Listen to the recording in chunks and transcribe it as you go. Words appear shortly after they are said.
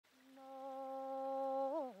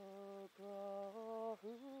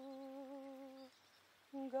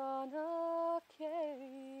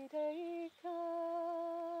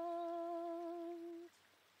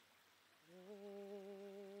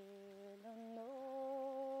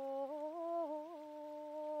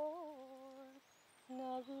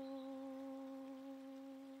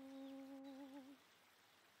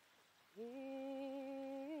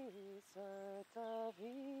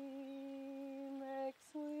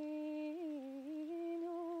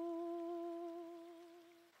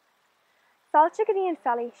Fáilte go dtí An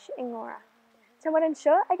Phailís i ngóra. Tá mar an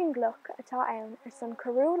seo ag an gluach atá ann ar son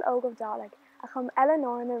Cearbhall Óg Ó Dálaigh a chum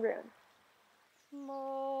Eileanóir na rún.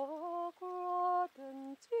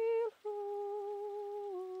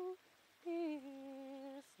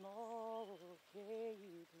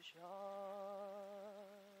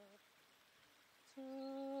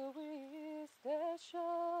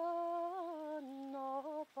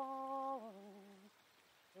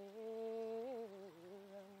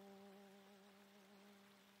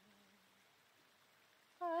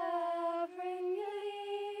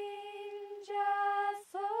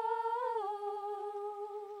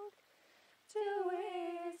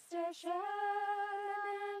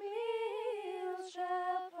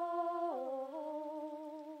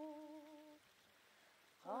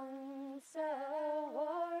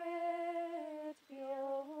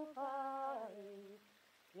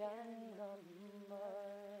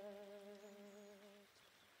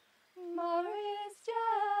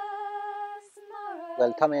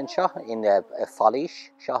 Well, tá mé seo in Phailís,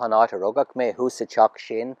 seo an áit rugach mé húsa teach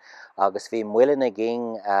sin, agus bhí muile na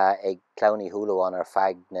ging ag clann Thuailháin ar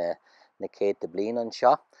feadh na céad bliain an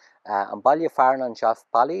seo. An baile fearn an seo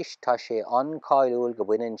Phailís, tá sé an cáiliúil go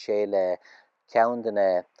bhaineann sé le ceann de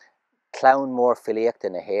na clann mór filíochta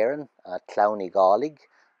na hÉireann, clann I Gaeilge,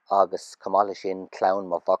 agus cumála sin clann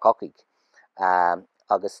má bhacaigh.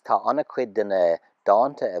 Agus tá anna cuid de na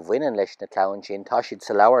dáanta a bhaineann leis na clann sin, tá siad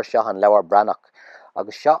sa leabhar seo an leabhar branach.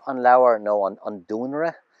 Agus seo an leabhar nó an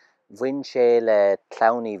dúnra, bhain sé le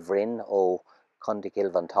clann bhrin ó Contae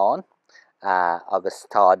Fionntán, agus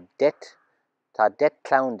tá det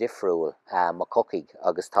clann difriúil má cocaigh,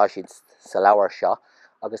 agus tá siad sa leabhar seo,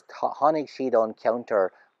 agus tháinig siad ón ceantar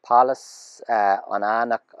Pallas an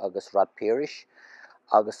Annach agus Rod Píris,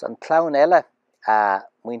 agus an clann eile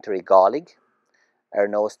muintir I Gaeilge, ar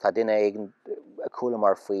nós tá duine ag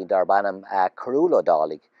cúlamar faoi dar bannam Cearbhall Ó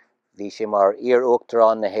Dálaigh. Bhí sé mar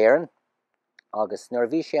iarúachtarán na hÉireann, agus nuair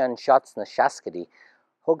bhí sé an shots na seascadaí,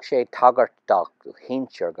 thug sé tagart da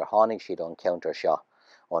hinsear gur tháinig siad ón ceantar seo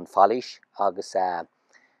ón Phailís, agus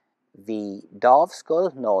bhí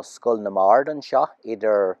dámhscoil nó scoil na mard an seo,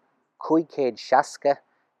 idir 560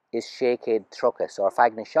 is 630, so ar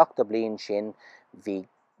feadh na 7 bliain sin bhí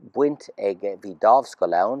buint ag bhí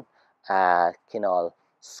dámhscoil ann, cinál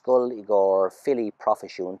scoil I gcóir fillí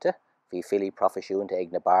profisiúnta, bhí fillí profisiúnta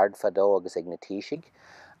ag na bard fadó agus ag na tísigh,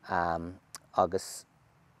 agus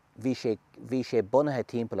bhí sé bunathe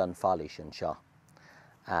timpeall an Phailís an seo.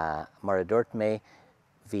 Mar a dúirt mé,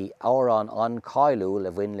 bhí árán an cáiliúil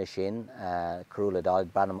a bhain le sin, Cearbhall Ó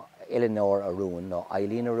Dálaigh bannam Eileanóir a rún nó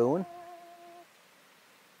Eileann a rún.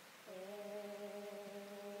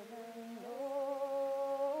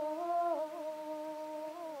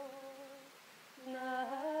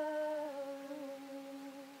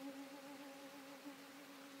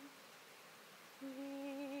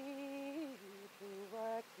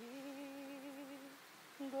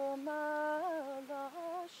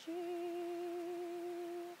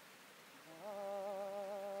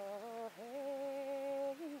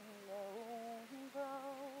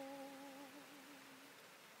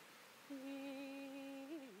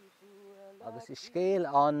 Agus is scéal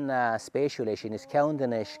an spéisiú lei sin is ceann de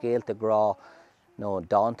na scéalta grá nó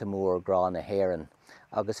dáanta mór grá na hÉireann.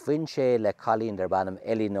 Agus bhain sé le cailín dar bannam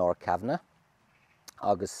Eileanóir Cabhna,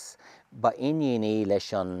 agus ba inníoní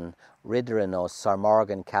leis an ridre nó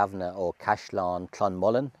Sarmorgan Cabhna ó Caisleán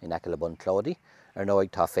Clonmullen in aice le Bunclódaí, ar nóig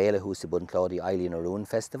tá féile hús I Bunclódaí Eileann a rún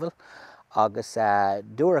festival, agus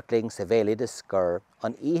dúradh ling sa bhélidas gur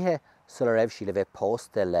an oíche sular raibh sí le bheith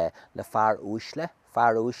pósta le fear úsle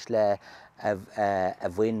a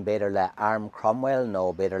bhain beidir le arm Cromwell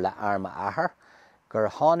nó beidir le arm Athair, gur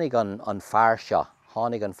tháinig an fear seo,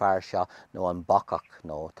 nó an bacach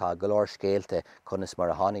nó tá go leor scéalte chunas mar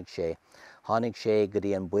a tháinig sé. Tháinig sé go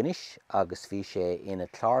dtí an buinis, agus bhí sé ina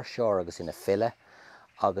chláirseoir agus ina fille,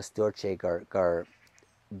 agus dúirt sé gur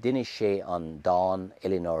duine sé an dáin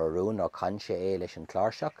Eileanóir a rún nó can sé leis an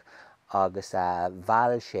chláirseach, agus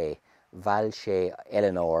bhail sé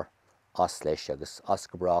Eileanóir as leis agus as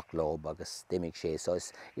go brach lob agus dimig sé. So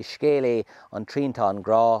is scéal an tríntáin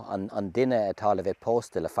grá an duine atá le bheith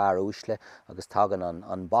pósta le fear úsle agus tagan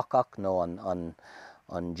an bacach nó an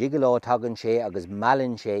gigoló tagan sé agus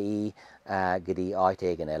meallann sé go dtí áit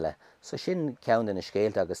éigean eile. So sin ceann na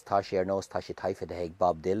scéalta agus tá sé ar nós tá sé taifeadtha ag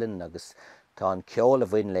Bob Dylan agus tá an ceol a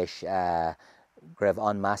bhain leis greibh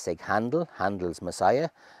an meas ag Handel's Messiah,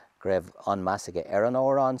 greibh an measige an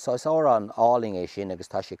órán, so is órán áling é sin agus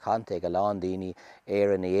tá sé canta ag a lán daoine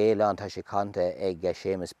Éire Ní Fhaoláin, tá sé canta ag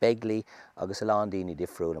Seamus Begley agus a lán daoine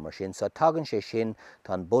difriúla mar sin. So tagann sé sin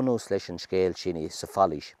tá an bunús leis an scéal sin sa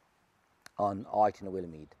Phailís. an áit na bhfuil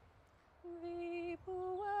míad.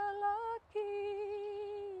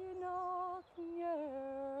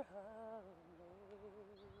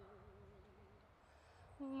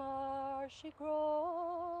 Mar si gro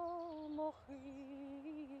mo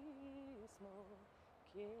chris mo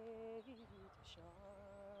céad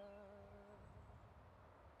seán.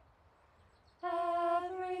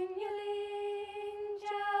 Abrin yelin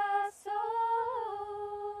jasog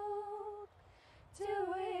to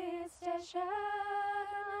iste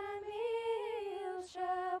seán míl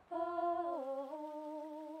sepog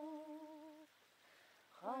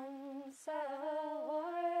chansa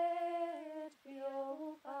wared bio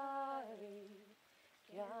bai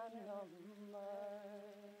gan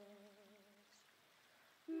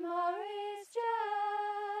Maris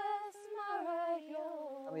jas marayo.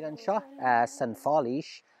 An seo san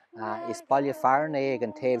Phailís is baile fearn ag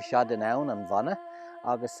an taobh seo den ann an bhanna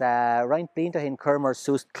agus roinnt blianta hin curmar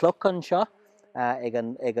sús cloch an seo ag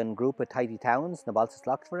an grúpa Tidy Towns na Baltas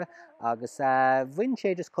Lochford agus bhain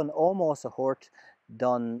sé just chun ómós a thuirt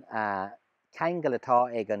don ceangal atá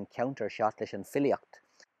ag an counter shot leis an filiocht.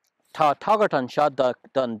 Tá tagart an seo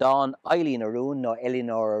don dáin Eileann Arún nó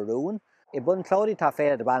Eileanóir Arún. I bun clódaí tá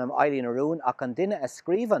féile de bannam Eileann Arún ach an duine a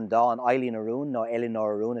scríb an dáin Eileann Arún nó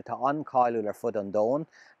Eileanóir Arún atá an-cáiliúil ar fud an dón.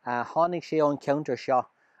 Tháinig sé ón counter seo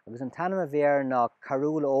agus an tanam a bhéir ná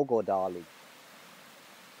Cearbhall Óg Ó Dálaigh.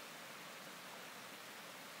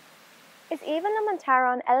 Is even am an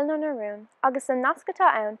tarán Eileanóir Arún agus an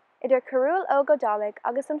nascatá ann idir Cearbhall Óg Ó Dálaigh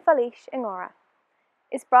agus an Phailís in Ngóra.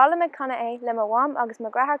 Is brala me canna é le mo bham agus mo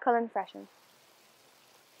grathair Chulainn freisin.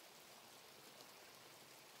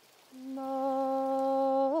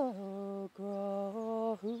 Ma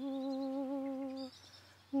grahu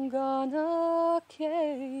gana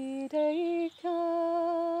céad écant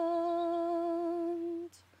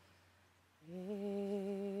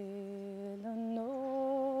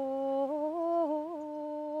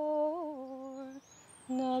Eileanóir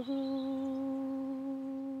na rú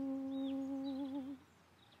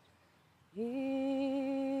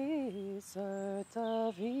is ta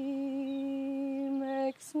bhí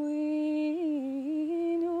meag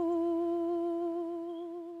smuoinú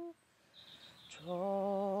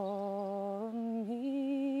trom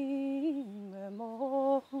me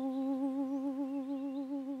mothú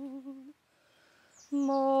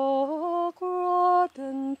má grad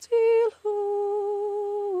an tílthú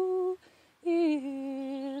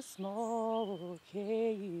is má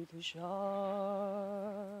céad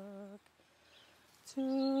seach tu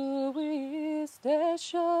iste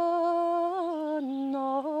seán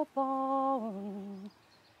ná bán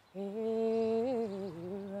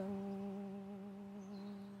éireann.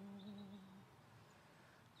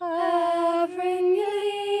 Abrin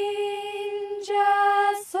yelin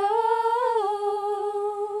jasog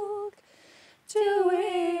tu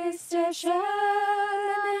iste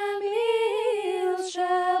seán míl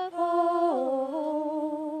sepog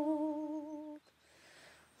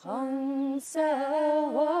chansa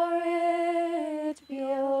wared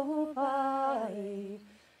bio bai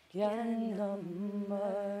gan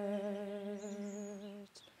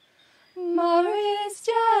Maris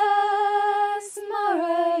jas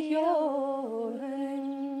marayolen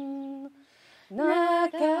na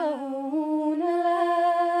kaunalat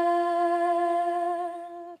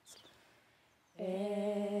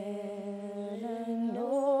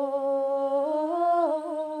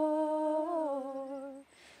Eileanóir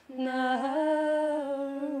na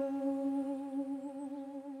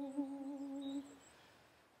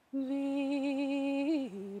vi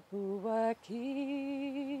buaki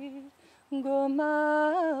gomalashi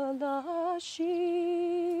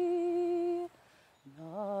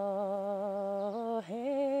na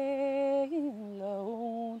hein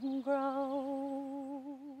lone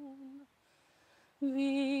ground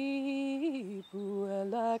vi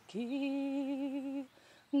buelaki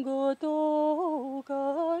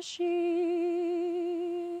godogashi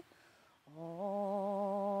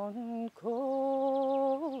on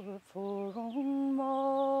cor for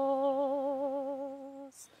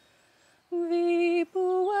mas vi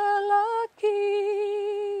buelaki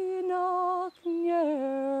knock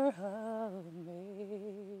near me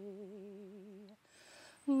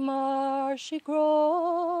mar she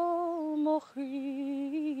grow mo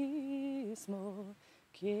chris mo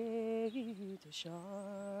céad seach.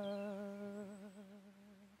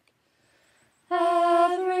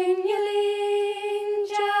 Abrin yelin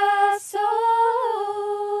jasog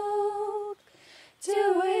tu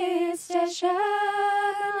iste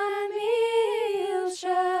seán míl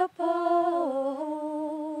sepog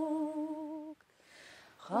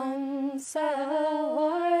chansa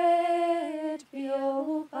wared bio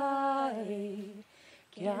bai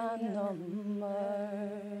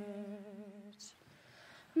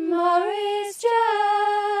Maris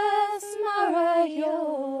jas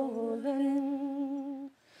marayolin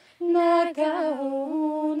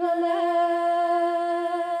nagauna let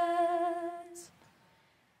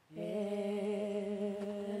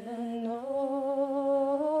Eileanóir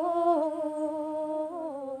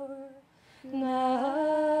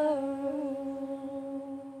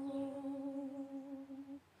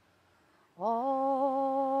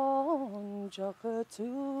on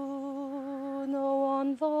Jacatu no on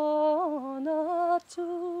Vanatu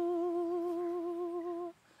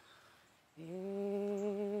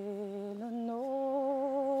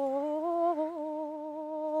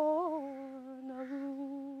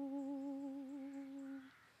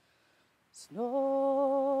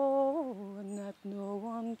Snow at no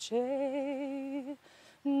one che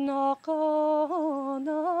knock on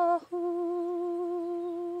a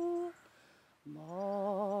who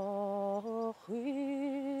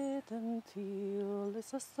Machwyd until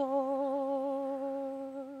is a sore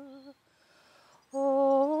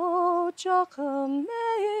Oh Jack amaze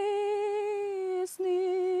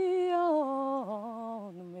me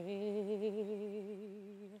on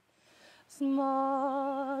me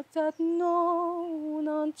Smart at non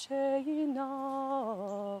on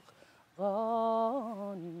chainach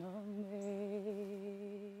on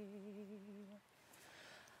me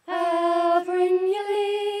Avrin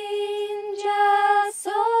Yelin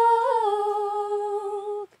jasog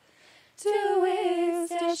to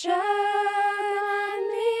isteach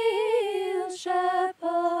Míle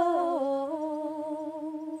shapog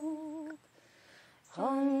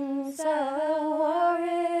Hansa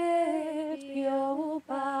warit bio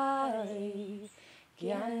bai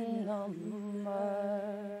Gianamart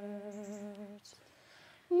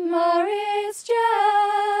Maris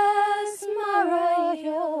jas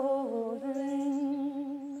marayolin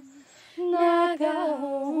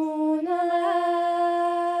nagauna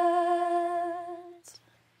let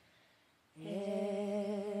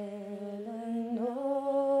Eileanóir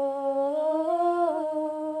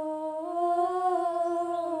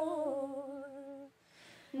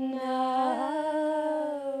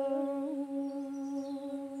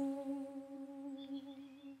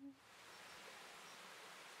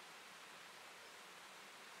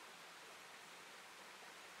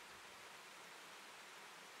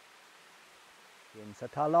Sa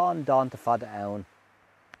talán dáanta fada ann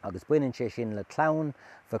agus buineann sé sin le clann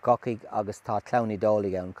bhecocaigh agus tá clannaí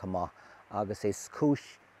dálaigh ann chumá agus is cúis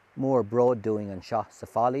mór broadúing an seo sa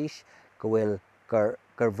Phailís go bhfuil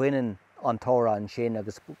gur bhaineann an tóra an sin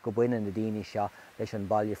agus go bhaineann na daoine seo leis an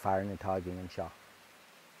baile fearan atá gin an seo.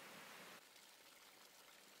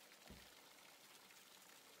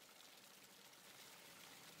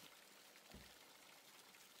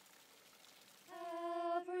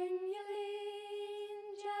 Avrin Yelin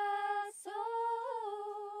jasog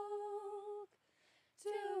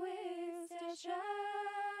to isteach